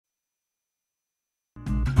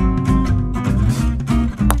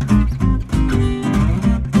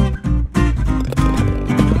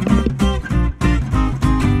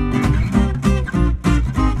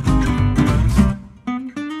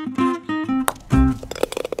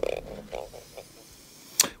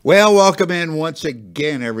Well, welcome in once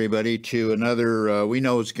again, everybody, to another, we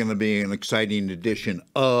know it's going to be an exciting edition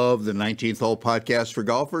of the 19th Hole Podcast for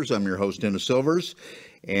Golfers. I'm your host, Dennis Silvers,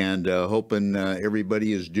 and hoping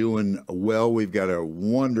everybody is doing well. We've got a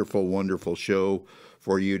wonderful, wonderful show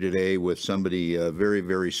for you today with somebody very,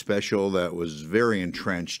 very special that was very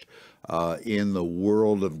entrenched in the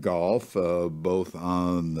world of golf, both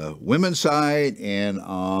on the women's side and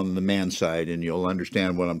on the man's side, and you'll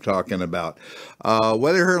understand what I'm talking about.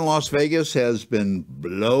 Weather here in Las Vegas has been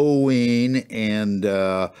blowing, and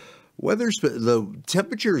the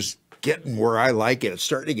temperature's getting where I like it. It's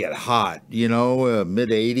starting to get hot, mid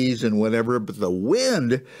 80s and whatever, but the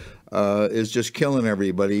wind is just killing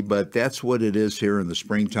everybody, but that's what it is here in the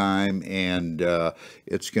springtime, and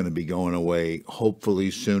it's going to be going away hopefully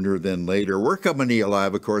sooner than later. We're coming to you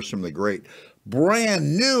live, of course, from the great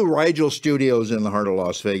brand new Rigel Studios in the heart of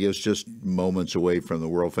Las Vegas, just moments away from the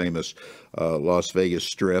world-famous Las Vegas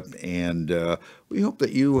Strip, and we hope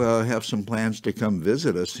that you have some plans to come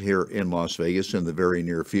visit us here in Las Vegas in the very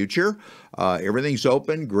near future. Everything's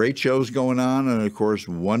open, great shows going on, and of course,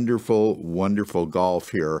 wonderful, wonderful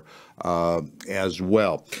golf here as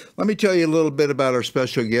well. Let me tell you a little bit about our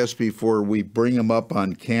special guest before we bring him up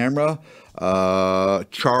on camera. Charlie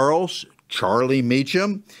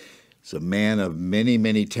Mechem. He's a man of many,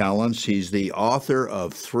 many talents. He's the author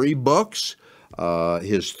of 3 books.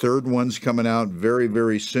 His third one's coming out very,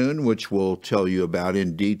 very soon, which we'll tell you about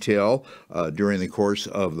in detail during the course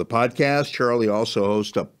of the podcast. Charlie also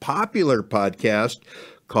hosts a popular podcast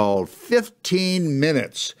called 15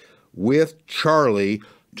 Minutes with Charlie,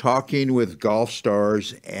 talking with golf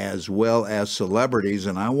stars as well as celebrities.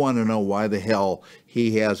 And I want to know why the hell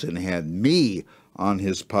he hasn't had me on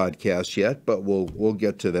his podcast yet, but we'll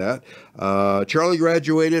get to that. Charlie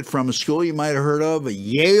graduated from a school you might have heard of,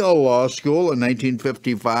 Yale Law School, in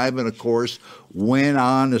 1955, and of course went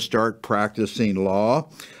on to start practicing law.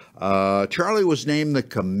 Charlie was named the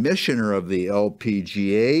commissioner of the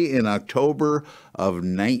LPGA in October of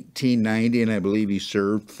 1990, and I believe he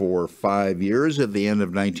served for 5 years. At the end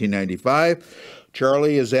of 1995,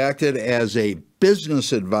 Charlie has acted as a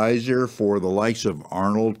business advisor for the likes of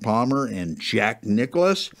Arnold Palmer and Jack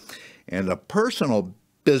Nicklaus, and a personal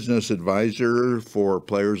business advisor for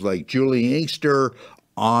players like Julie Inkster,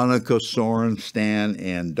 Annika Sorenstam,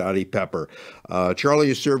 and Dottie Pepper. Charlie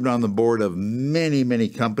has served on the board of many, many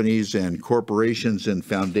companies and corporations and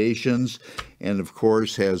foundations, and of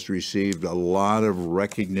course has received a lot of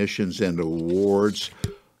recognitions and awards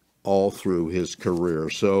all through his career.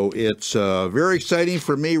 So it's very exciting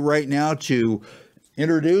for me right now to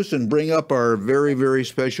introduce and bring up our very, very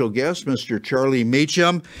special guest, Mr. Charlie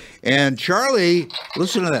Mechem. And Charlie,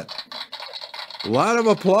 listen to that. A lot of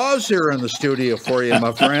applause here in the studio for you,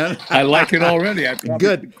 my friend. I like it already.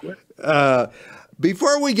 Good.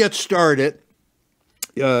 Before we get started,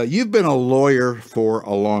 you've been a lawyer for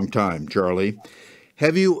a long time, Charlie.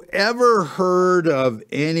 Have you ever heard of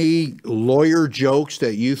any lawyer jokes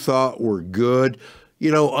that you thought were good?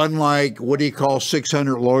 Unlike, what do you call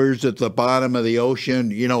 600 lawyers at the bottom of the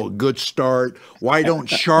ocean? A good start. Why don't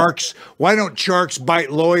sharks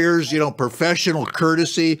bite lawyers? Professional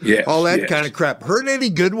courtesy, yes, all that kind of crap. Heard any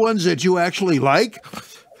good ones that you actually like?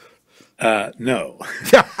 No.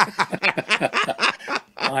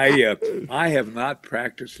 I have not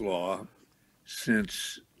practiced law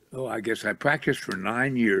since, I guess I practiced for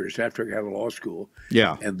 9 years after I got out of law school.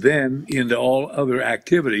 Yeah. And then into all other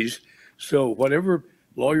activities. So whatever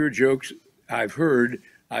lawyer jokes I've heard,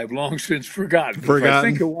 I've long since forgotten. If I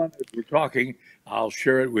think of one as we're talking, I'll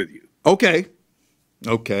share it with you. Okay.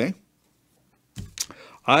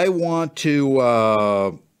 I want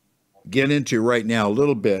to get into right now a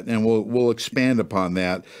little bit, and we'll expand upon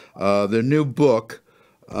that. The new book,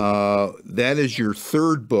 that is your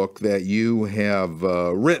third book that you have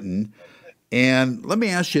written. And let me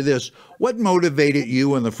ask you this. What motivated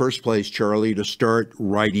you in the first place, Charlie, to start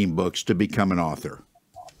writing books, to become an author?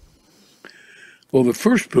 Well, the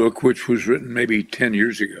first book, which was written maybe 10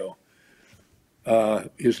 years ago,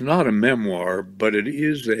 is not a memoir, but it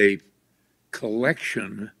is a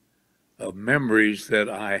collection of memories that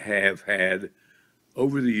I have had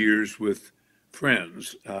over the years with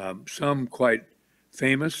friends, some quite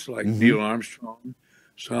famous, like Neil Armstrong,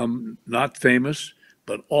 some not famous,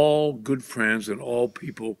 but all good friends and all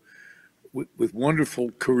people with wonderful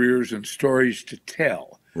careers and stories to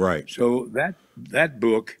tell. Right. So that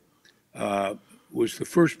book was the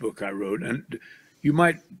first book I wrote. And you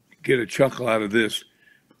might get a chuckle out of this.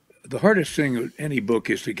 The hardest thing with any book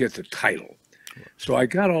is to get the title. So I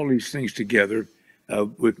got all these things together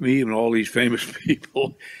with me and all these famous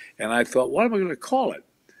people, and I thought, what am I going to call it?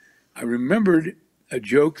 I remembered a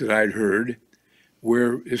joke that I'd heard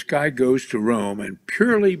where this guy goes to Rome and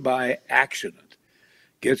purely by accident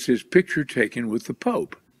gets his picture taken with the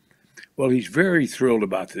Pope. Well, he's very thrilled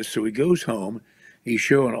about this, so he goes home. He's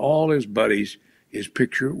showing all his buddies his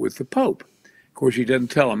picture with the Pope. Of course, he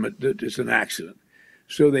doesn't tell them that it's an accident.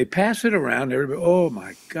 So they pass it around. Everybody, oh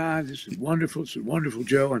my God, this is wonderful. This is wonderful,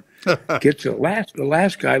 Joe. And gets the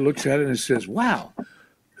last guy looks at it and says, "Wow,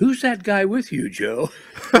 who's that guy with you, Joe?"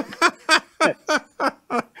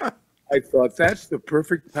 I thought that's the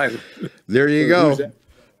perfect title. There you go.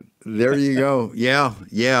 There you go. Yeah,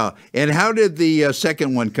 yeah. And how did the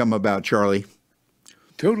second one come about, Charlie?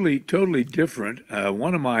 Totally different.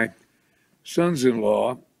 One of my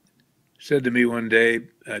sons-in-law said to me one day,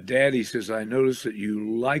 Dad, he says, I noticed that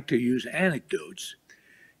you like to use anecdotes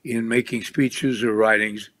in making speeches or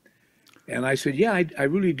writings. And I said, yeah, I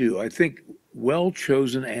really do. I think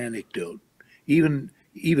well-chosen anecdote, even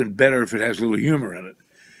better if it has a little humor in it,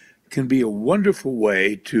 can be a wonderful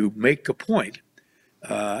way to make a point,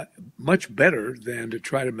 much better than to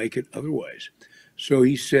try to make it otherwise. So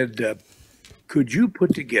he said, could you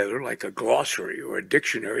put together like a glossary or a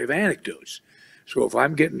dictionary of anecdotes? So if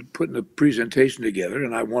I'm putting a presentation together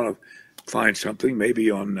and I want to find something maybe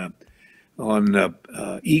on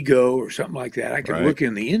ego or something like that, I can look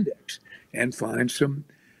in the index and find some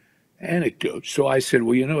anecdotes. So I said,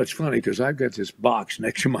 well, you know, it's funny because I've got this box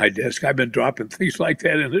next to my desk. I've been dropping things like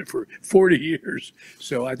that in it for 40 years.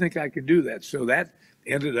 So I think I can do that. So that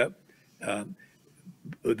ended up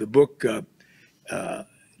the book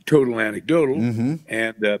Total Anecdotal. Mm-hmm.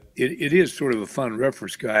 And it is sort of a fun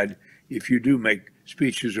reference guide if you do make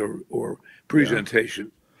speeches or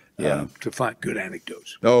presentation. To find good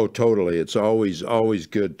anecdotes. Oh, totally. It's always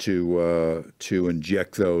good to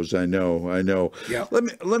inject those. I know. Yeah.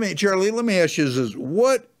 Let me, Charlie. Let me ask you this: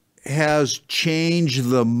 what has changed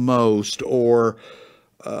the most, or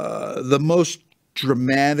the most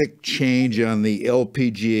dramatic change on the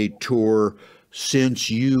LPGA Tour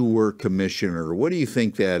since you were commissioner? What do you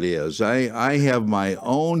think that is? I have my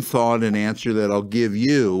own thought and answer that I'll give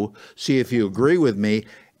you. See if you agree with me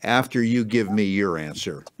after you give me your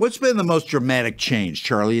answer. What's been the most dramatic change,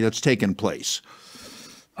 Charlie, that's taken place?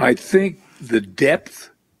 I think the depth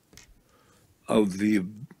of the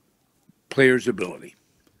player's ability.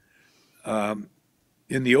 In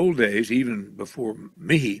the old days, even before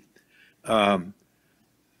me,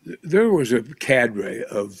 there was a cadre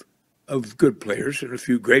of good players and a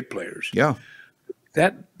few great players. Yeah.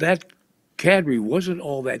 That cadre wasn't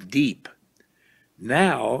all that deep.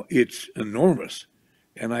 Now it's enormous.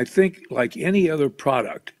 And I think, like any other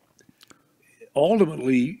product,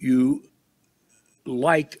 ultimately you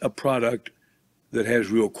like a product that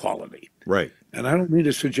has real quality. Right. And I don't mean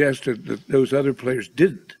to suggest that those other players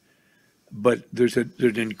didn't, but there's an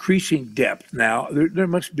increasing depth now. There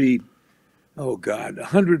must be,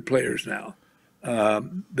 100 players now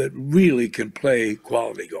that really can play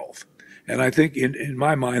quality golf. And I think, in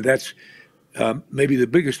my mind, that's maybe the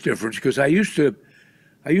biggest difference, because I used to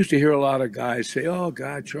hear a lot of guys say, "Oh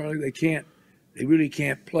God, Charlie, they really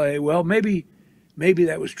can't play." Well, maybe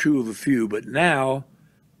that was true of a few, but now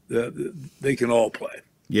they can all play.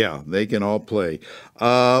 Yeah, they can all play.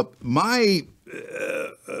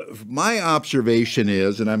 My observation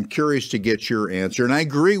is, and I'm curious to get your answer, and I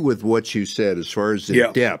agree with what you said as far as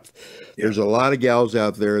the depth. Yeah. There's a lot of gals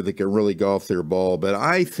out there that can really golf their ball, but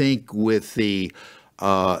I think with the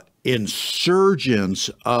insurgence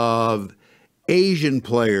of Asian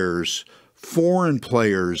players, foreign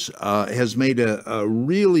players, has made a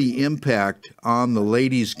really impact on the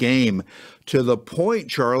ladies' game, to the point,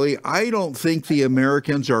 Charlie, I don't think the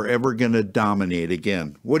Americans are ever going to dominate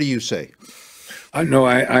again. What do you say? No,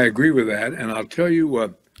 I agree with that. And I'll tell you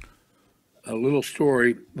a little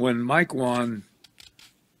story. When Mike Wan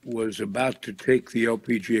was about to take the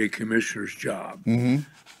LPGA commissioner's job,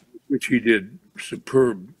 which he did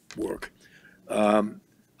superb work,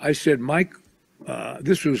 I said, Mike,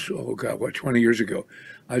 this was, 20 years ago.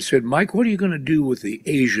 I said, Mike, what are you going to do with the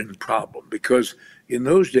Asian problem? Because in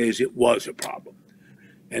those days, it was a problem.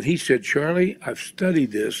 And he said, Charlie, I've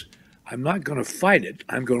studied this. I'm not going to fight it.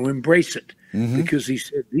 I'm going to embrace it. Because he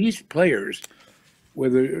said, these players,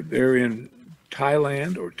 whether they're in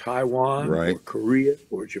Thailand or Taiwan or Korea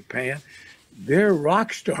or Japan, they're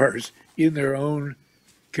rock stars in their own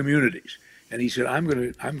communities. And he said, I'm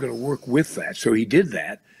going to work with that. So he did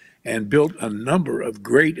that and built a number of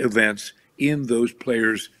great events in those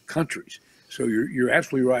players' countries. So you're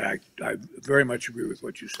absolutely right. I very much agree with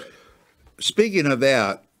what you said. Speaking of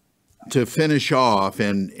that, to finish off,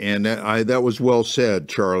 that was well said,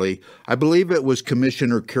 Charlie. I believe it was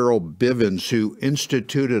Commissioner Carol Bivens who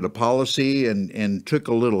instituted a policy and took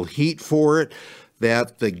a little heat for it,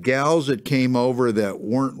 that the gals that came over that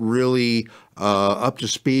weren't really up to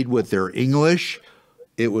speed with their English,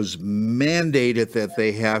 it was mandated that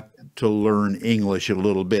they have to learn English a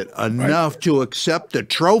little bit, enough to accept the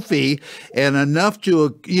trophy and enough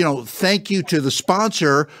to, thank you to the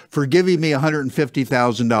sponsor for giving me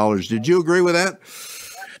 $150,000. Did you agree with that?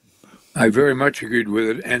 I very much agreed with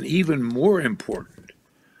it. And even more important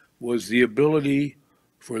was the ability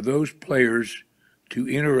for those players to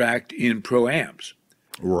interact in pro-ams.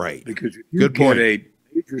 Right. Because if you get a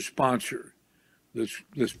major sponsor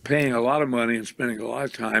that's paying a lot of money and spending a lot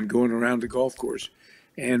of time going around the golf course,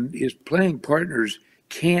 and his playing partners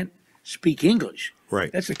can't speak English,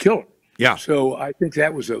 right, that's a killer. Yeah. So I think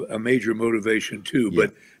that was a major motivation too. Yeah.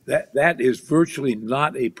 But that is virtually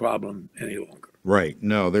not a problem any longer. Right.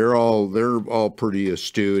 No, they're all pretty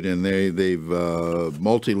astute, and they've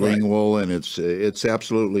multilingual, and it's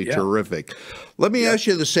absolutely terrific. Let me ask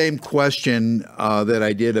you the same question that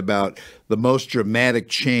I did about the most dramatic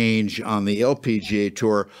change on the LPGA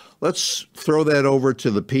Tour. Let's throw that over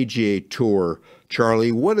to the PGA Tour.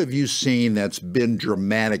 Charlie, what have you seen that's been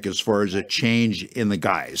dramatic as far as a change in the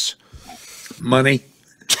guys? Money.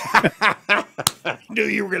 I knew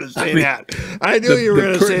you were going to say that. I knew you were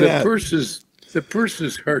going to say that. The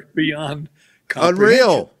purses hurt beyond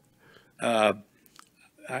comprehension. Unreal.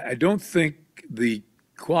 I don't think the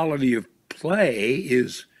quality of play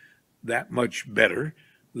is that much better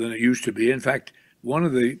than it used to be. In fact, one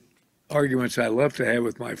of the arguments I love to have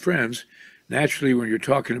with my friends, naturally, when you're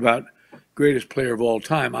talking about greatest player of all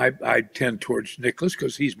time, I tend towards Nicklaus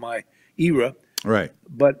because he's my era. Right.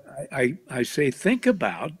 But I say, think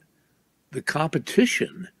about the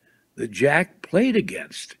competition that Jack played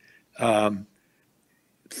against.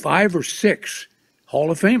 5 or 6 Hall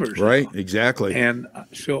of Famers. Right, now. Exactly. And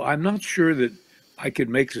so I'm not sure that I could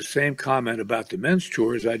make the same comment about the men's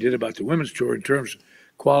tour as I did about the women's tour in terms of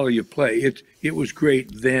quality of play. It was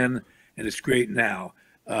great then, and it's great now.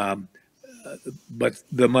 But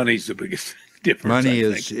the money's the biggest difference. Money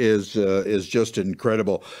is just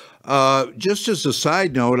incredible. Just as a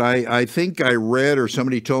side note, I think I read or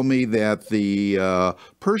somebody told me that the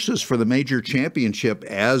purses for the major championship,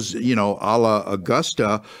 as a la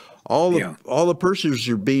Augusta, all the purses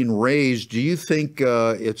are being raised. Do you think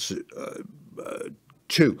it's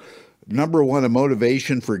number one, a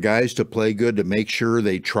motivation for guys to play good, to make sure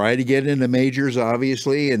they try to get into majors,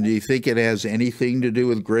 obviously? And do you think it has anything to do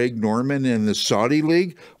with Greg Norman and the Saudi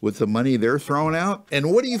League with the money they're throwing out?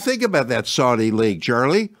 And what do you think about that Saudi League,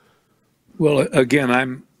 Charlie? Well, again,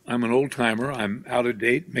 I'm an old timer. I'm out of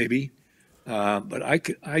date, maybe, but I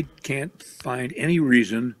can't find any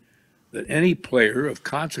reason that any player of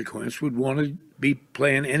consequence would want to be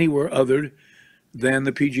playing anywhere other than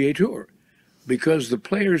the PGA Tour, because the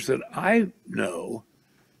players that I know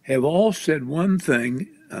have all said one thing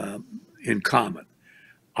in common: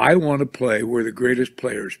 I want to play where the greatest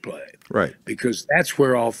players play, right? Because that's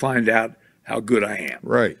where I'll find out how good I am,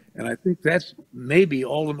 right? And I think that's maybe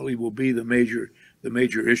ultimately will be the major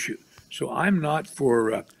issue. So I'm not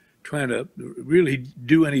for trying to really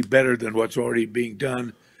do any better than what's already being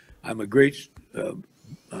done. I'm a great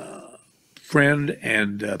friend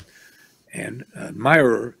and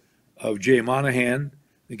admirer of Jay Monahan.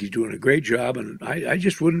 I think he's doing a great job, and I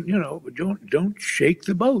just wouldn't, don't shake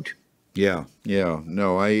the boat. Yeah.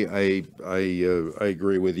 No, I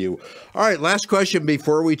agree with you. All right, last question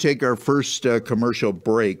before we take our first commercial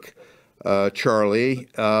break, Charlie.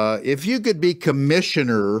 If you could be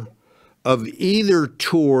commissioner of either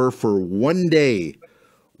tour for one day,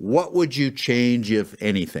 what would you change, if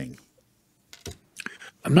anything?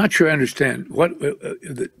 I'm not sure I understand. What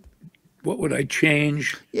would I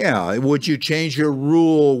change? Yeah, would you change your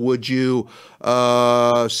rule? Would you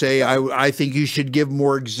say, I think you should give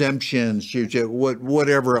more exemptions,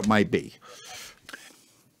 whatever it might be?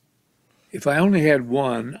 If I only had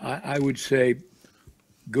one, I would say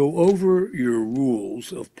go over your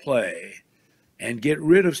rules of play and get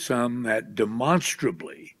rid of some that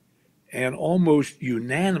demonstrably and almost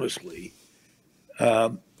unanimously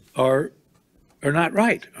are not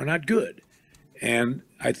right, are not good. And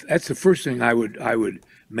that's the first thing I would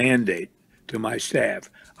mandate to my staff.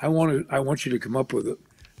 I want you to come up with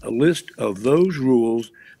a list of those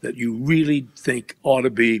rules that you really think ought to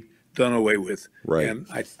be done away with. Right. And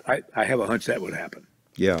I have a hunch that would happen.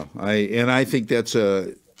 Yeah, I think that's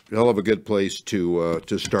hell of a good place to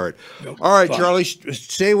start. Nope. All right, Fine. Charlie,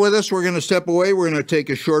 stay with us. We're going to step away. We're going to take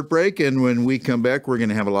a short break, and when we come back, we're going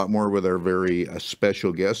to have a lot more with our very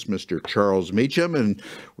special guest, Mr. Charles Mechem, and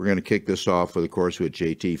we're going to kick this off, of course, with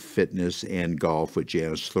JT Fitness and Golf with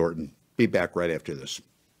Janice Thornton. Be back right after this.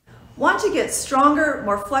 Want to get stronger,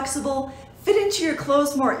 more flexible, fit into your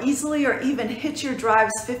clothes more easily, or even hit your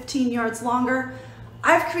drives 15 yards longer?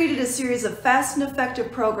 I've created a series of fast and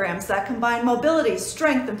effective programs that combine mobility,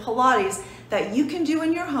 strength, and Pilates that you can do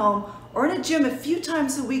in your home or in a gym a few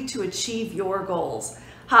times a week to achieve your goals.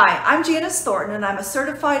 Hi, I'm Janice Thornton, and I'm a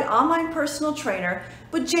certified online personal trainer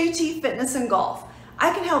with JT Fitness and Golf.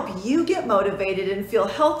 I can help you get motivated and feel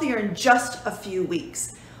healthier in just a few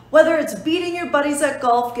weeks. Whether it's beating your buddies at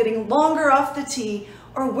golf, getting longer off the tee,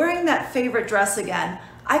 or wearing that favorite dress again,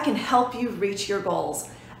 I can help you reach your goals.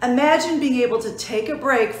 Imagine being able to take a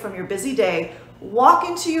break from your busy day, walk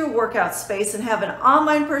into your workout space, and have an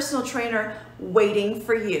online personal trainer waiting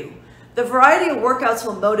for you. The variety of workouts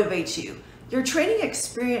will motivate you. Your training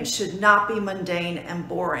experience should not be mundane and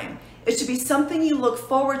boring. It should be something you look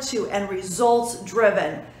forward to and results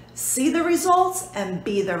driven. See the results and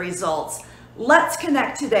be the results. Let's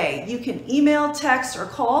connect today. You can email, text, or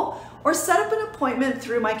call, or set up an appointment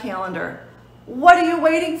through my calendar. What are you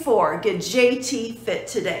waiting for? Get JT Fit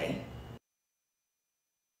today.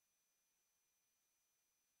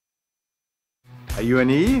 Are you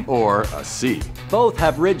an E or a C? Both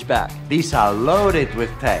have Ridgeback. These are loaded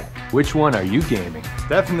with tech. Which one are you gaming?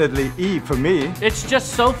 Definitely E for me. It's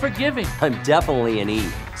just so forgiving. I'm definitely an E.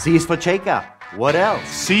 C is for Cheka. What else?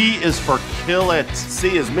 C is for kill it.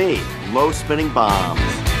 C is me. Low spinning bombs.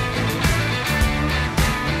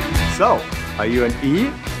 So, are you an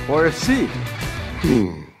E or a C?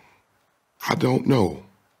 I don't know.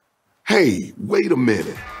 Hey, wait a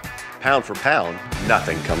minute. Pound for pound,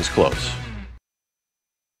 nothing comes close.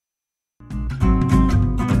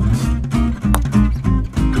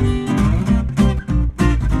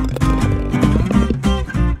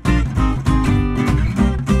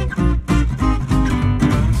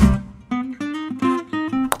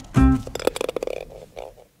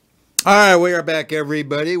 All right, we are back,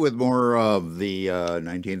 everybody, with more of the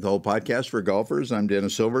 19th Hole podcast for golfers. I'm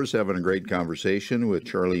Dennis Silvers, having a great conversation with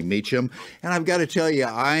Charlie Mechem. And I've got to tell you,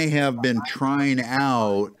 I have been trying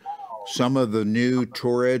out some of the new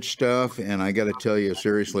Tour Edge stuff, and I got to tell you,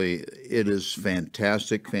 seriously, it is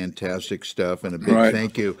fantastic, fantastic stuff. And a big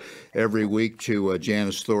thank you every week to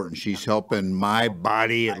Janice Thornton. She's helping my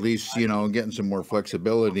body, at least, you know, getting some more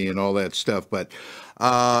flexibility and all that stuff. But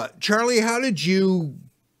Charlie, how did you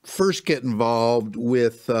first get involved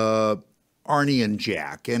with Arnie and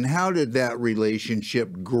Jack, and how did that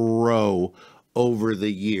relationship grow over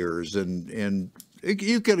the years? And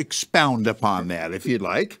you could expound upon that if you'd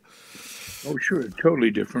like. Oh, sure. Totally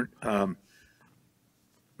different.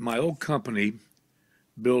 My old company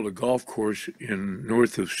built a golf course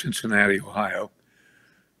north of Cincinnati, Ohio,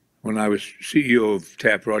 when I was CEO of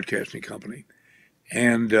TAP Broadcasting Company.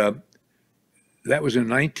 And that was in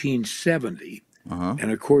 1970.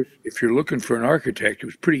 And of course, if you're looking for an architect, it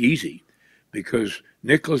was pretty easy because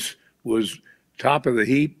Nicholas was top of the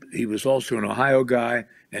heap. He was also an Ohio guy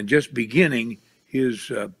and just beginning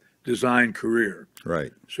his design career.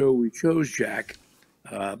 Right. So we chose Jack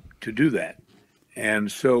to do that.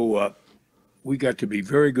 And so we got to be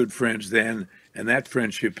very good friends then. And that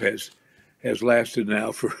friendship has lasted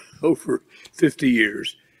now for over 50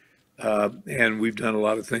 years. And we've done a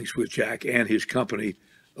lot of things with Jack and his company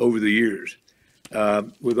over the years.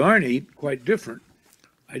 With Arnie, quite different.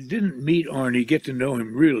 I didn't meet Arnie, get to know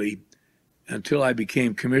him really, until I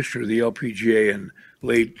became commissioner of the LPGA in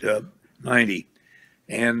late '90,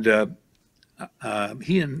 and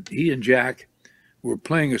he and Jack were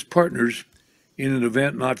playing as partners in an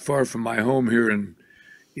event not far from my home here in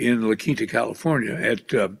La Quinta, California,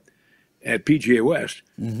 at PGA West.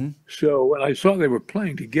 Mm-hmm. So when I saw they were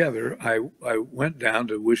playing together, I went down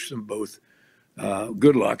to wish them both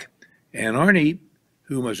good luck. And Arnie,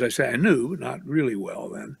 whom, as I say, I knew, but not really well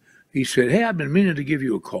then, he said, "Hey, I've been meaning to give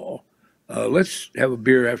you a call. Let's have a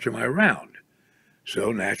beer after my round."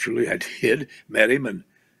 So naturally I did, met him, and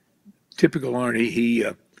typical Arnie, he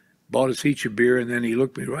bought us each a beer, and then he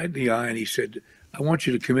looked me right in the eye and he said, "I want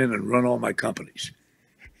you to come in and run all my companies."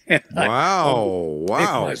 And Wow. I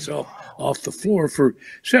picked myself off the floor for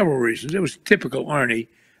several reasons. It was typical Arnie.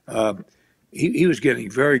 He was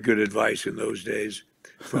getting very good advice in those days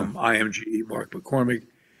from IMG, Mark McCormick.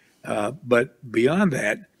 But beyond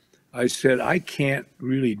that, I said, I can't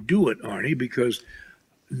really do it, Arnie, because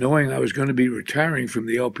knowing I was going to be retiring from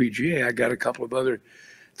the LPGA, I got a couple of other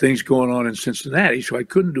things going on in Cincinnati, so I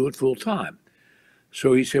couldn't do it full time.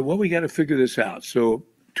 So he said, well, we got to figure this out. So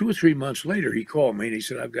 2 or 3 months later, he called me and he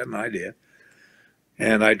said, I've got an idea.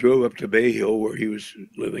 And I drove up to Bay Hill where he was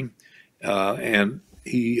living. And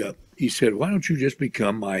he said, why don't you just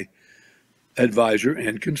become my advisor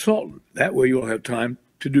and consultant? That way you'll have time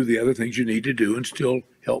to do the other things you need to do and still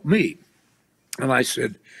help me. And I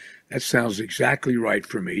said, that sounds exactly right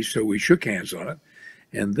for me. So we shook hands on it.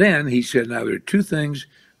 And then he said, now there are 2 things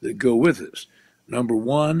that go with this. Number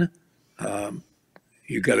one,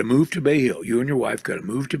 you got to move to Bay Hill. You and your wife got to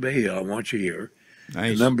move to Bay Hill. I want you here.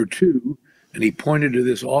 Nice. And number 2, and he pointed to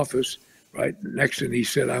this office right next, and he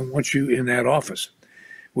said, I want you in that office.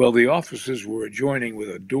 Well, the offices were adjoining with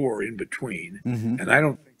a door in between. And I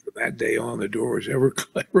don't think from that day on the door was ever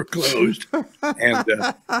closed. And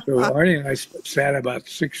so Arnie and I sat about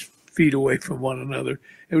 6 feet away from one another.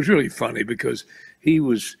 It was really funny because he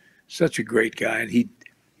was such a great guy, and he'd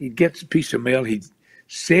get a piece of mail, he'd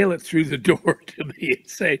sail it through the door to me and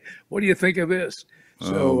say, what do you think of this?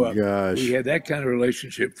 So gosh. We had that kind of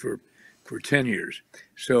relationship for 10 years.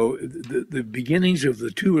 So the beginnings of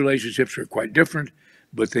the 2 relationships are quite different,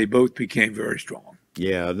 but they both became very strong.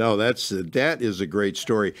 Yeah, no, that is a great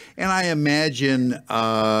story. And I imagine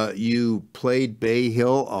you played Bay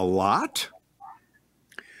Hill a lot?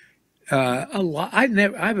 A lot. I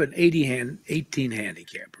have an 18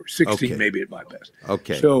 handicap, or 16 Okay. maybe at my best.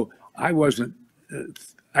 Okay. So I wasn't.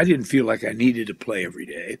 I didn't feel like I needed to play every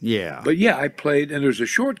day. Yeah. But yeah, I played, and there's a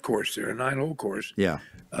short course there, a 9-hole course. Yeah.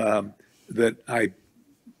 That I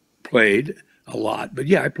played a lot. But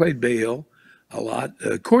yeah, I played Bay Hill a lot.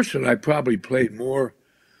 A course that I probably played more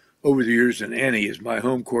over the years than any is my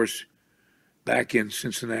home course back in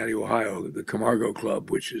Cincinnati, Ohio, the Camargo Club,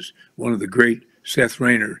 which is one of the great Seth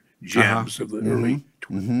Rayner gems of the early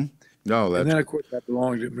 20s. No, that's And then, of course, I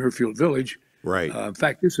belonged at Muirfield Village. right. In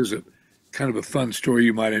fact, this is a kind of a fun story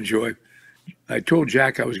you might enjoy. I told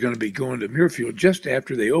Jack I was going to be going to Muirfield just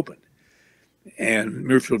after they opened, and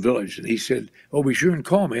Muirfield Village, and he said, "Oh, be sure and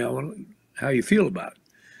call me. I want to, how you feel about it."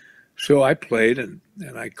 So I played, and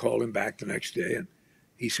I called him back the next day, and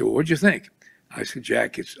he said, "Well, what'd you think?" I said,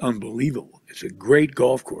 "Jack, it's unbelievable. It's a great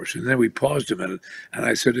golf course." And then we paused a minute, and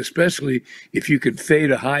I said, "Especially if you can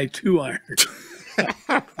fade a high 2-iron."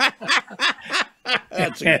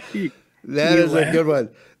 That is a good one.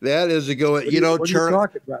 That is a good one. You know, what are Charlie, you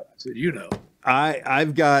talking about? I said, you know.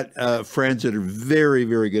 I've got friends that are very,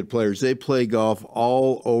 very good players. They play golf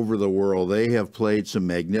all over the world. They have played some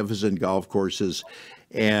magnificent golf courses,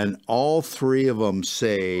 and all 3 of them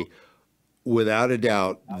say, without a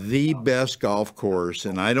doubt, the best golf course,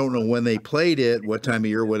 and I don't know when they played it, what time of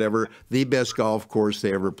year, whatever, the best golf course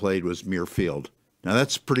they ever played was Muirfield. Now,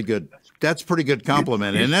 that's pretty good. That's a pretty good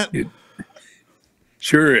compliment, isn't it? It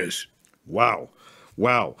sure is. Wow.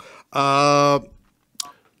 Wow.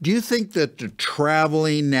 Do you think that the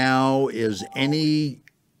traveling now is any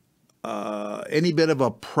bit of a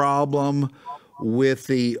problem with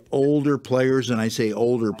the older players, and I say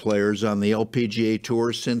older players on the LPGA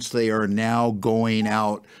Tour, since they are now going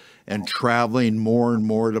out and traveling more and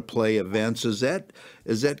more to play events? Is that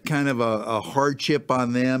kind of a hardship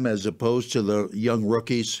on them as opposed to the young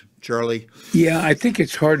rookies, Charlie? Yeah, I think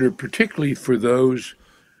it's harder, particularly for those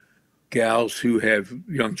gals who have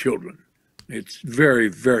young children. It's very,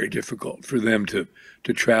 very difficult for them to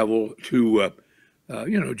travel to,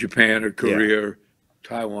 Japan or Korea or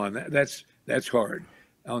Taiwan. That's hard.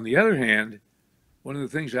 On the other hand, one of the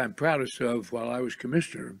things I'm proudest of while I was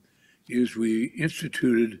commissioner is we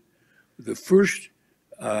instituted the first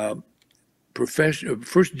first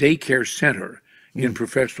daycare center in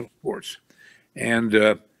professional sports. And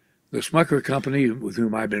the Smucker Company, with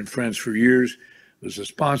whom I've been friends for years, was a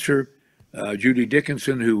sponsor. Judy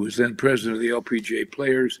Dickinson, who was then president of the LPGA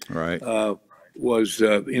Players, Right. Was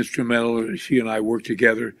instrumental. She and I worked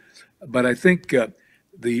together. But I think the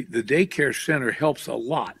daycare center helps a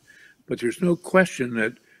lot. But there's no question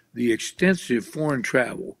that the extensive foreign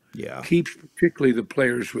travel keeps particularly the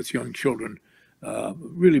players with young children,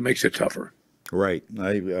 really makes it tougher. Right.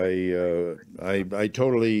 I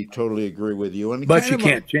totally agree with you. And But you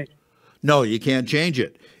can't change it. No, you can't change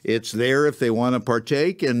it. It's there if they want to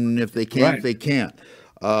partake, and if they can't, Right. they can't.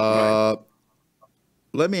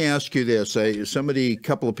 Let me ask you this. A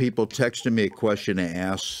couple of people texted me a question to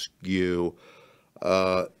ask you.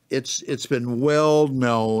 It's been well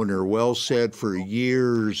known or well said for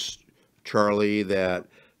years, Charlie, that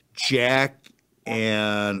Jack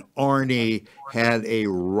and Arnie had a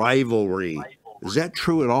rivalry. Is that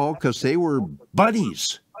true at all? Because they were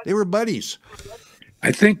buddies. They were buddies.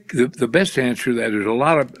 I think the best answer to that, there's a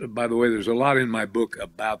lot of, by the way, there's a lot in my book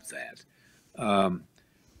about that.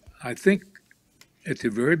 I think at the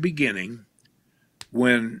very beginning,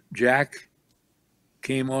 when Jack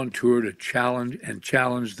came on tour to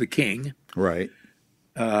challenge the King, Right.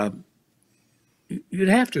 you'd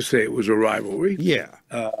have to say it was a rivalry. Yeah.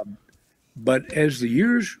 But as the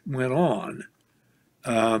years went on,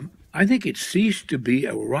 I think it ceased to be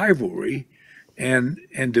a rivalry and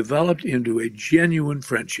developed into a genuine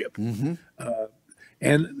friendship. And,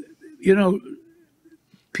 you know,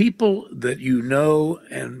 people that you know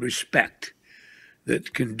and respect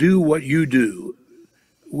that can do what you do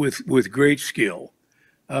with great skill,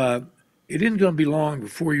 it isn't going to be long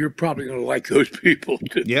before you're probably going to like those people.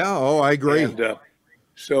 Yeah. Oh, I agree. And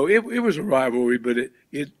so it was a rivalry, but it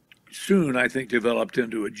soon, I think, developed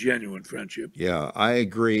into a genuine friendship. Yeah, I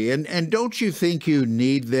agree. And don't you think you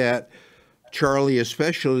need that, Charlie,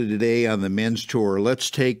 especially today on the men's tour? Let's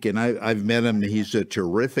take, and I've met him. He's a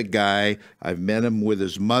terrific guy. I've met him with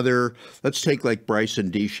his mother. Let's take like Bryson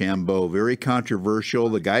DeChambeau, very controversial.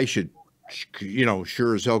 The guy should,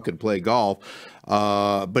 sure as hell could play golf.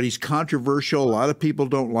 But he's controversial. A lot of people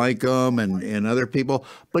don't like him and other people,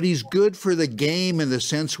 but he's good for the game in the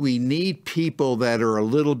sense we need people that are a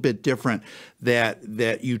little bit different,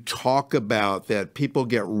 that you talk about, that people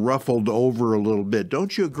get ruffled over a little bit.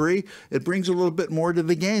 Don't you agree? It brings a little bit more to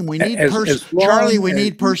the game. We need Charlie, we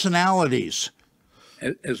need personalities.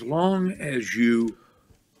 As long as you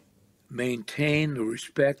maintain the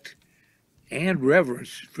respect and reverence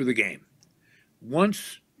for the game.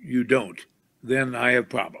 Once you don't, then I have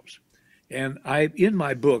problems. And in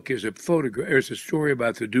my book is a photograph. There's a story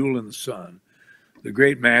about the duel in the sun, the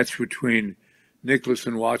great match between Nicklaus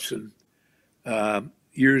and Watson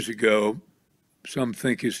years ago. Some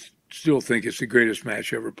still think it's the greatest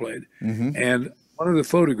match ever played. And one of the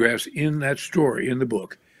photographs in that story in the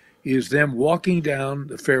book is them walking down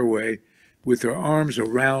the fairway with their arms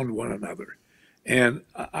around one another, and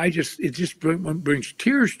it just brings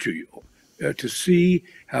tears to you. To see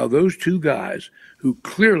how those two guys who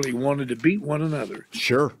clearly wanted to beat one another,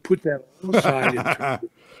 put that aside in terms of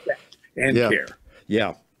respect and care.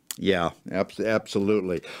 Yeah,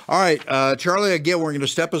 absolutely. All right, Charlie, again, we're going to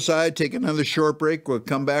step aside, take another short break. We'll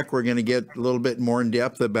come back. We're going to get a little bit more in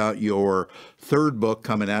depth about your third book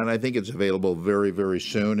coming out. I think it's available very, very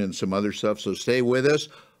soon, and some other stuff, so stay with us.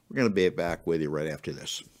 We're going to be back with you right after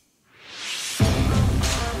this.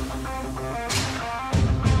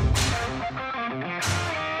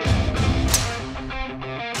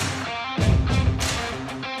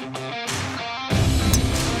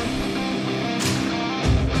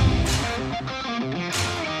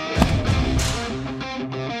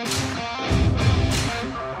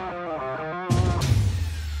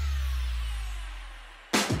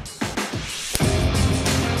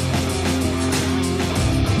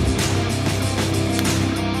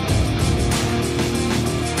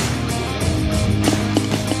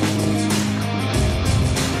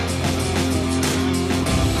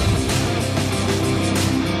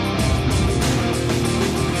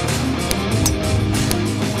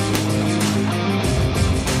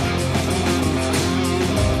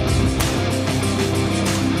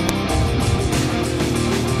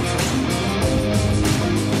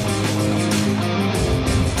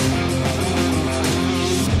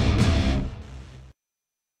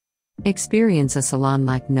 Experience a salon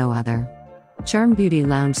like no other. Charm Beauty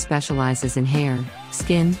Lounge specializes in hair,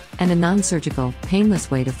 skin, and a non-surgical,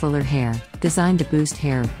 painless way to fuller hair, designed to boost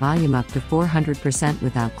hair volume up to 400%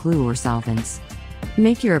 without glue or solvents.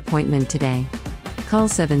 Make your appointment today. Call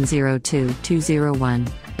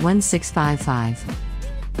 702-201-1655.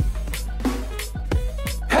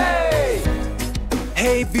 Hey!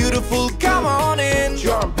 Hey, beautiful, come on in.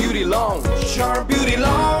 Charm Beauty Lounge. Charm Beauty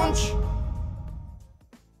Lounge.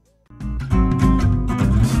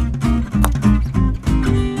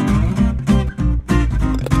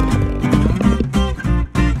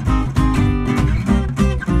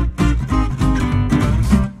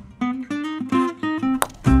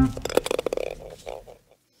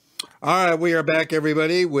 All right, we are back,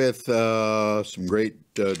 everybody, with some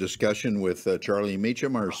great discussion with Charlie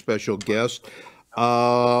Mechem, our special guest.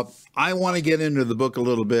 I want to get into the book a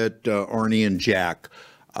little bit, Arnie and Jack.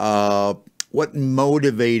 What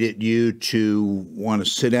motivated you to want to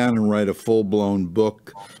sit down and write a full-blown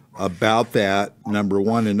book about that, number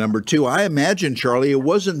one? And number two, I imagine, Charlie, it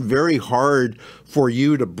wasn't very hard for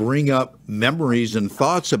you to bring up memories and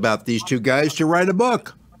thoughts about these two guys to write a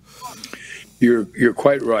book. You're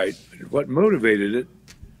quite right. What motivated it,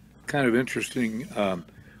 kind of interesting,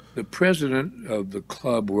 the president of the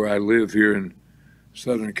club where I live here in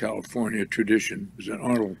Southern California, Tradition, was an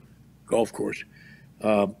Arnold golf course.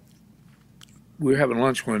 We were having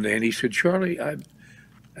lunch one day, and he said, Charlie, I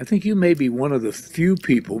think you may be one of the few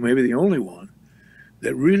people, maybe the only one,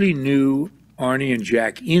 that really knew Arnie and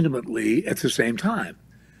Jack intimately at the same time.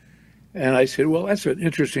 And I said, well, that's an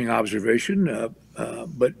interesting observation.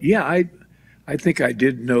 But yeah, I think I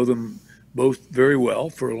did know them both very well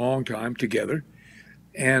for a long time together.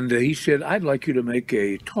 And he said, I'd like you to make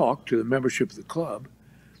a talk to the membership of the club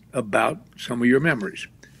about some of your memories.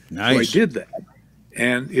 Nice. So I did that.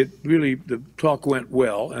 And the talk went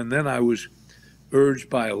well. And then I was urged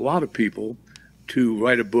by a lot of people to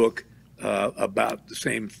write a book about the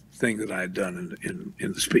same thing that I had done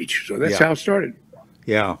in the speech. So that's how it started.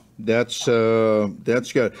 Yeah, that's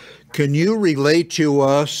good. Can you relate to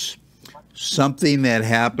us something that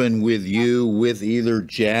happened with you with either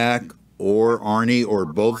Jack or Arnie or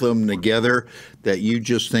both of them together that you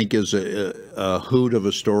just think is a hoot of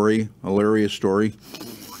a story, hilarious story?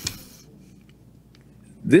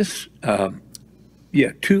 This,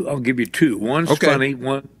 two. I'll give you two. One's funny.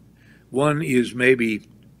 One is maybe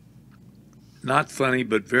not funny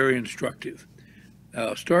but very instructive.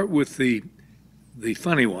 Start with the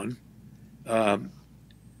funny one.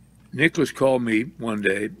 Nicholas called me one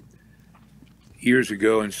day years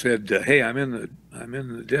ago and said, "Hey, I'm in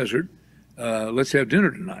the desert. Let's have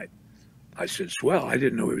dinner tonight." I said, "Swell." I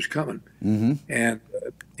didn't know he was coming. Mm-hmm. And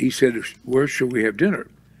he said, "Where shall we have dinner?"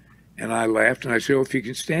 And I laughed and I said, "Well, if you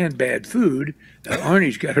can stand bad food,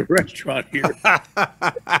 Arnie's got a restaurant here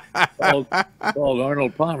called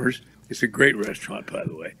Arnold Palmer's. It's a great restaurant, by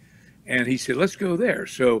the way." And he said, "Let's go there."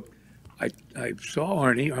 So I saw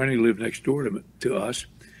Arnie. Arnie lived next door to us.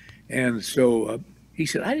 And so he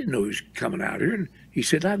said, "I didn't know he was coming out here." And he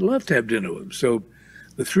said, "I'd love to have dinner with him." So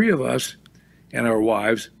the three of us and our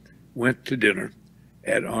wives went to dinner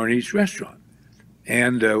at Arnie's restaurant.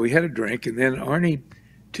 And we had a drink. And then Arnie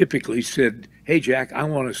typically said, "Hey, Jack, I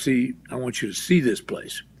want you to see this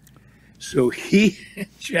place." So he and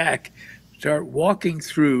Jack start walking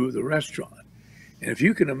through the restaurant. And if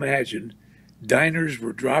you can imagine, diners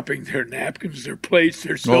were dropping their napkins, their plates,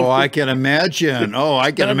 their sofa. Oh, I can imagine.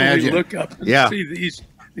 We look up and see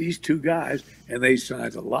these two guys, and they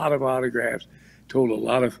signed a lot of autographs, told a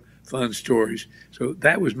lot of fun stories. So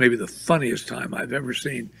that was maybe the funniest time I've ever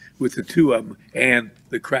seen with the two of them and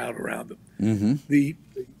the crowd around them. Mm-hmm. The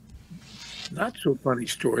not so funny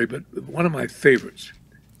story, but one of my favorites.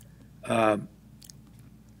 And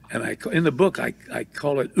in the book, I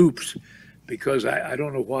call it "Oops," because I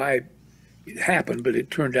don't know why it happened, but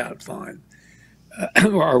it turned out fine.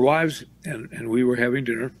 Our wives and we were having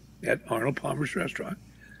dinner at Arnold Palmer's restaurant,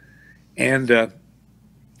 and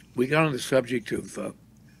we got on the subject of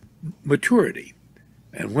maturity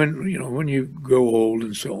and when you grow old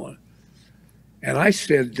and so on. And I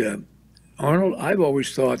said, "Arnold, I've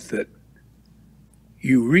always thought that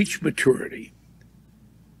you reach maturity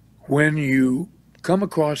when you come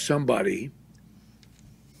across somebody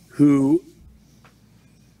who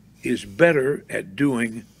is better at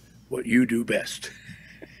doing what you do best."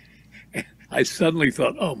 And I suddenly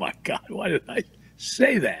thought, oh my God, why did I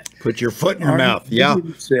say that? Put your foot in your mouth. Yeah.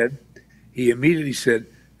 He immediately said,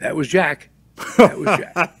 "That was Jack. That was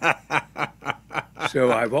Jack."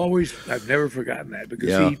 So I've never forgotten that,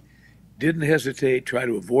 because he didn't hesitate, try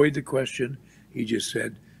to avoid the question. He just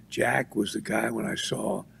said, "Jack was the guy when I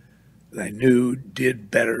saw that I knew did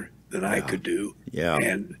better than I could do." Yeah.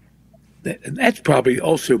 And that probably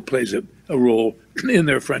also plays a role in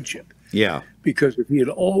their friendship. Yeah. Because if he'd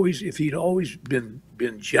always been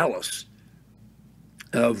jealous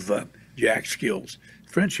of Jack's skills,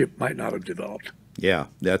 friendship might not have developed. Yeah,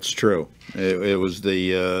 that's true. It was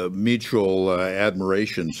the Mutual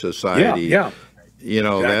Admiration Society. Yeah. You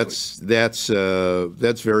know, exactly.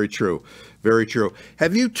 that's very true. Very true.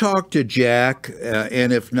 Have you talked to Jack?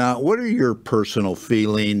 And if not, what are your personal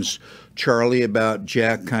feelings, Charlie, about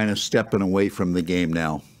Jack kind of stepping away from the game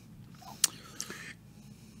now?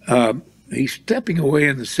 He's stepping away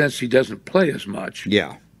in the sense he doesn't play as much.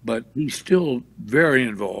 Yeah. But he's still very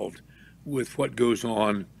involved with what goes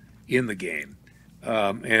on in the game.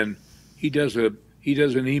 And he does an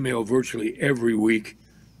email virtually every week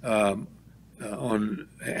after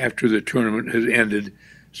the tournament has ended.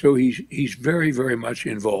 So he's very, very much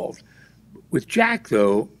involved. With Jack,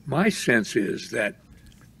 though, my sense is that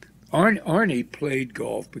Arnie played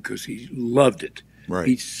golf because he loved it. Right.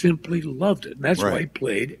 He simply loved it. And that's why he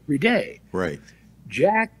played every day. Right.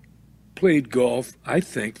 Jack played golf, I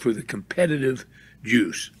think, for the competitive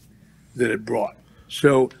juice that it brought.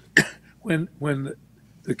 So when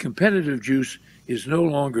the competitive juice is no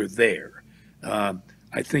longer there,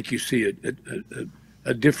 I think you see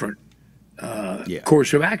a different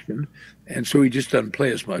course of action, and so he just doesn't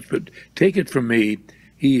play as much. But take it from me,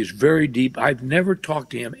 he is very deep. I've never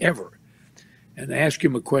talked to him ever and ask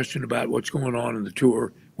him a question about what's going on in the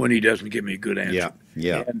tour when he doesn't give me a good answer. Yeah,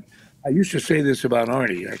 yeah. And I used to say this about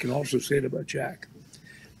Arnie. I can also say it about Jack.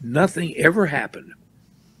 Nothing ever happened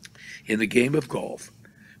in the game of golf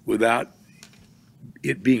without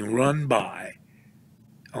it being run by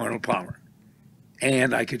Arnold Palmer.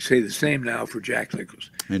 And I could say the same now for Jack Nicklaus.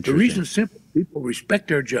 The reason's simple. People respect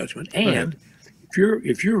their judgment. And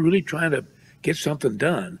if you're really trying to get something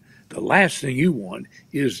done, the last thing you want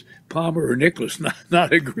is Palmer or Nicklaus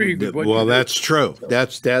not agreeing with what well, you that's do. true.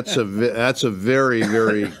 That's a very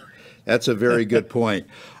that's a very good point.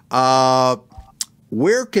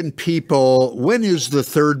 Where can people? When is the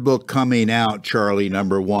third book coming out, Charlie?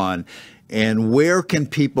 Number one, and where can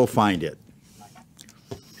people find it?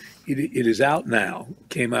 It is out now.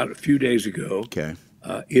 Came out a few days ago. Okay.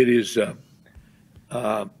 It is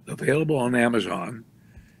available on Amazon,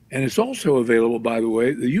 and it's also available. By the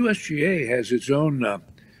way, the USGA has its own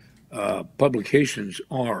publications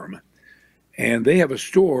arm, and they have a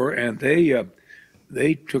store, and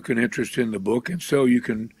they took an interest in the book, and so you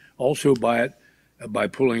can also buy it by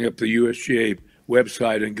pulling up the USGA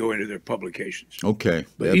website and going to their publications. Okay.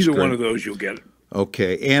 But either one of those, you'll get it.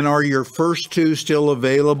 Okay. And are your first two still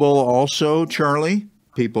available also, Charlie?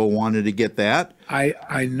 People wanted to get that. I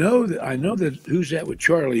know that Who's That with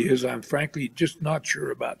Charlie is. I'm frankly just not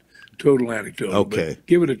sure about Total Anecdote. Okay. But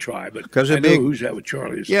give it a try. But I know Who's That with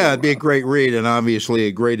Charlie is. Yeah, it'd be a great read and obviously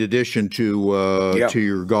a great addition to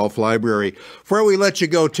your golf library. Before we let you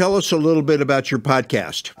go, tell us a little bit about your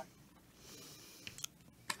podcast.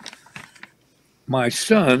 My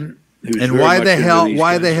son, who's and very why much the into hell these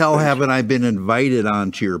why kinds the of hell things. haven't I been invited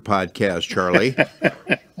onto your podcast, Charlie?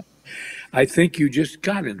 I think you just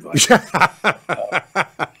got invited.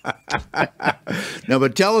 No,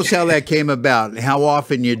 but tell us how that came about, how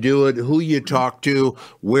often you do it, who you talk to,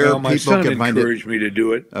 where my people son can find it. encouraged me to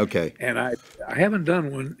do it. Okay. And I haven't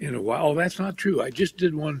done one in a while. Oh, that's not true. I just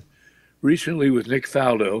did one recently with Nick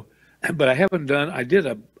Faldo, but I did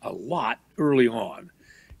a lot early on.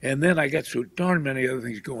 And then I got so darn many other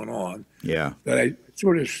things going on Yeah. that I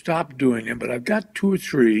sort of stopped doing them. But I've got 2 or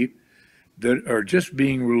 3 that are just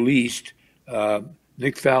being released.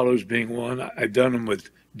 Nick Fallows being one. I've done them with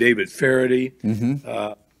David Faraday.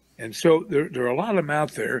 And so there are a lot of them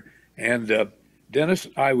out there. And Dennis,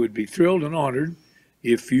 I would be thrilled and honored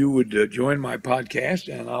if you would join my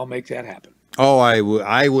podcast, and I'll make that happen. Oh,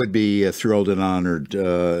 I would be thrilled and honored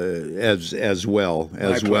as well.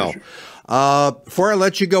 Before I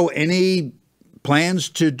let you go, any plans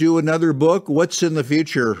to do another book? What's in the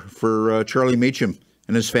future for Charlie Mechem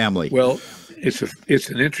and his family? Well, it's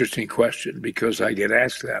an interesting question because I get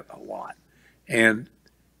asked that a lot. And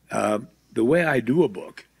the way I do a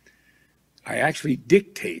book, I actually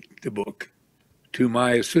dictate the book to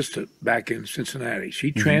my assistant back in Cincinnati.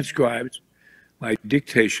 She transcribes my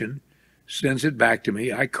dictation, sends it back to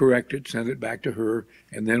me. I correct it, send it back to her,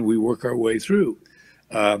 and then we work our way through.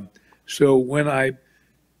 So when I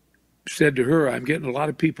said to her, I'm getting a lot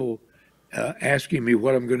of people asking me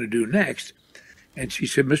what I'm going to do next, and she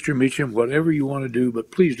said, Mr. Mechem, whatever you want to do,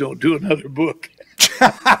 but please don't do another book.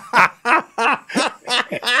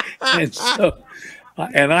 And so,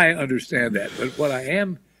 and I understand that. But what I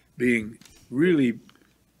am being really,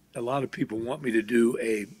 a lot of people want me to do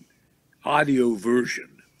a audio version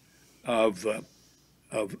of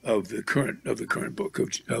the current book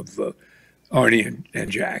of Arnie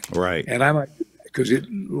and Jack. Right. And I might, because it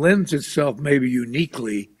lends itself maybe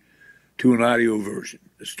uniquely to an audio version,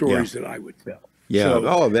 the stories that I would tell. Yeah.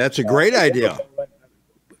 So, that's a great idea.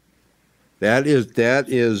 That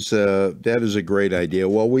is a great idea.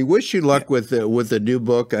 Well, we wish you luck with the new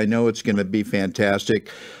book. I know it's going to be fantastic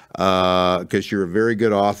because you're a very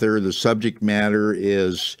good author. The subject matter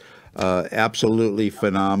is absolutely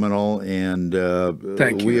phenomenal, and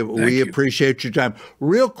we appreciate your time.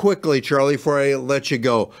 Real quickly, Charlie, before I let you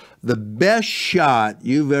go, the best shot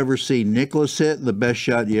you've ever seen Nicklaus hit, and the best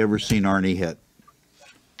shot you ever seen Arnie hit.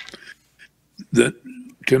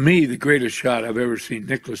 To me, the greatest shot I've ever seen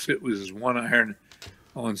Nicklaus hit was his 1-iron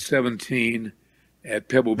on 17 at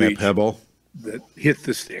Pebble Beach. Pebble that hit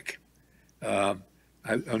the stick. If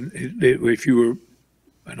you were,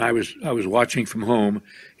 and I was watching from home,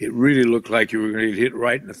 it really looked like you were going to get hit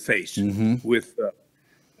right in the face with the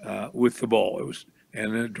ball. It was,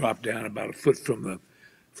 and then it dropped down about a foot from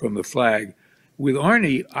the flag. With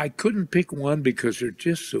Arnie, I couldn't pick one because there are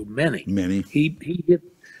just so many. He hit.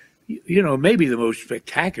 You know, maybe the most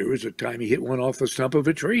spectacular was the time he hit one off the stump of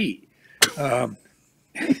a tree. I'm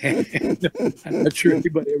not sure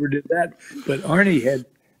anybody ever did that, but Arnie had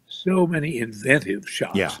so many inventive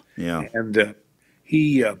shots. Yeah. And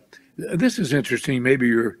he, this is interesting. Maybe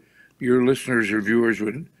your your listeners or viewers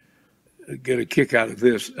would get a kick out of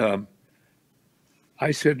this.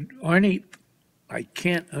 I said, Arnie, I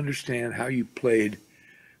can't understand how you played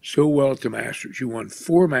so well at the Masters. You won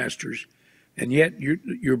 4 Masters, and yet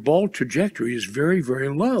your ball trajectory is very, very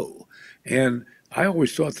low. And I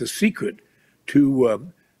always thought the secret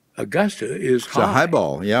to Augusta is It's a high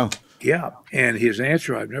ball, yeah. Yeah, and his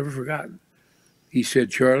answer I've never forgotten. He said,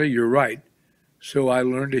 Charlie, you're right. So I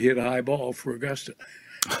learned to hit a high ball for Augusta.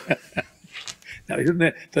 Now, doesn't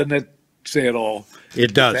that say it all?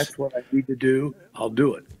 It does. If that's what I need to do, I'll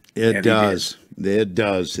do it. It does. It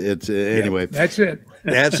does. It's anyway. That's it.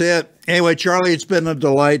 That's it. Anyway, Charlie, it's been a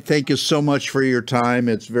delight. Thank you so much for your time.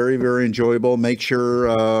 It's very, very enjoyable. Make sure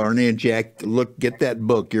Arnie and Jack get that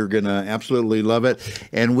book. You're gonna absolutely love it.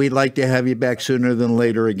 And we'd like to have you back sooner than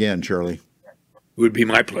later again, Charlie. It would be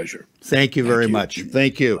my pleasure. Thank you very much.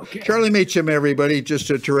 Thank you. Okay. Charlie Mechem, everybody. Just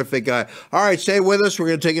a terrific guy. All right, stay with us. We're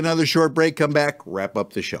going to take another short break, come back, wrap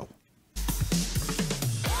up the show.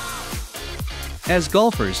 As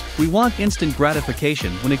golfers, we want instant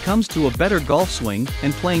gratification when it comes to a better golf swing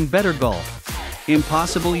and playing better golf.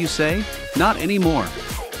 Impossible, you say? Not anymore.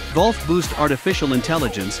 Golf Boost Artificial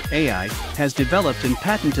Intelligence, AI, has developed and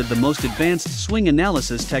patented the most advanced swing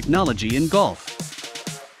analysis technology in golf.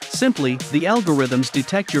 Simply, the algorithms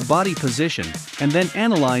detect your body position and then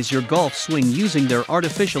analyze your golf swing using their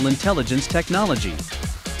artificial intelligence technology.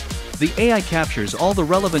 The AI captures all the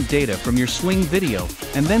relevant data from your swing video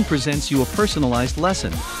and then presents you a personalized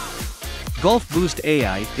lesson. Golf Boost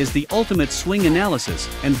AI is the ultimate swing analysis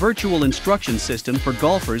and virtual instruction system for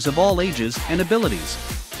golfers of all ages and abilities.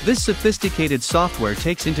 This sophisticated software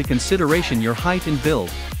takes into consideration your height and build,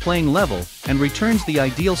 playing level, and returns the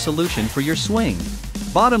ideal solution for your swing.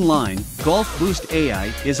 Bottom line, Golf Boost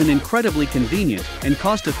AI is an incredibly convenient and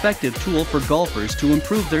cost-effective tool for golfers to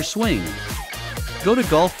improve their swing. Go to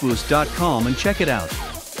golfboost.com and check it out.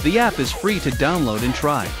 The app is free to download and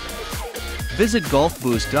try. Visit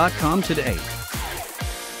golfboost.com today.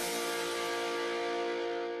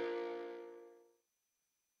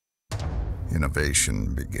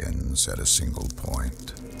 Innovation begins at a single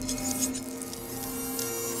point.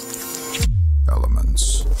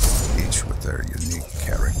 Elements, each with their unique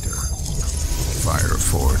character.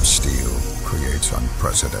 Fire-forged steel creates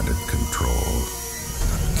unprecedented control.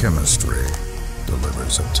 Chemistry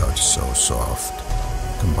delivers a touch so soft,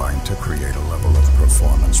 combined to create a level of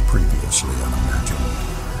performance previously unimagined.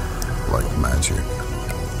 Like magic,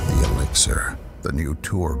 the Elixir, the new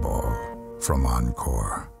tour ball from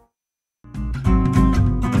Encore.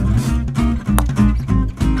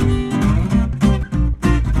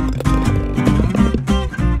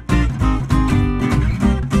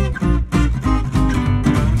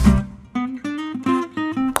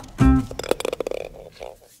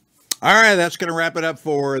 All right, that's going to wrap it up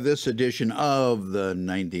for this edition of the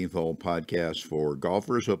 19th Hole Podcast for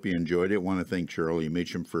Golfers. Hope you enjoyed it. I want to thank Charlie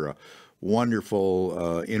Mechem for a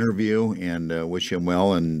wonderful interview and wish him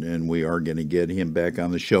well. And we are going to get him back on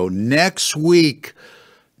the show next week.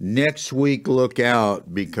 Next week, look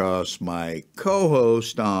out, because my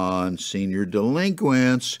co-host on Senior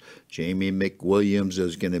Delinquents, Jamie McWilliams,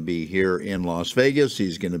 is going to be here in Las Vegas.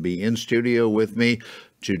 He's going to be in studio with me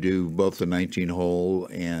to do both the 19-hole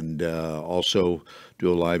and also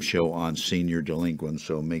do a live show on Senior Delinquents.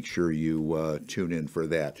 So make sure you tune in for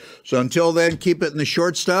that. So until then, keep it in the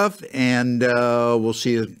short stuff, and we'll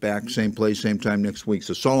see you back same place, same time next week.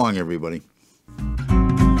 So long, everybody.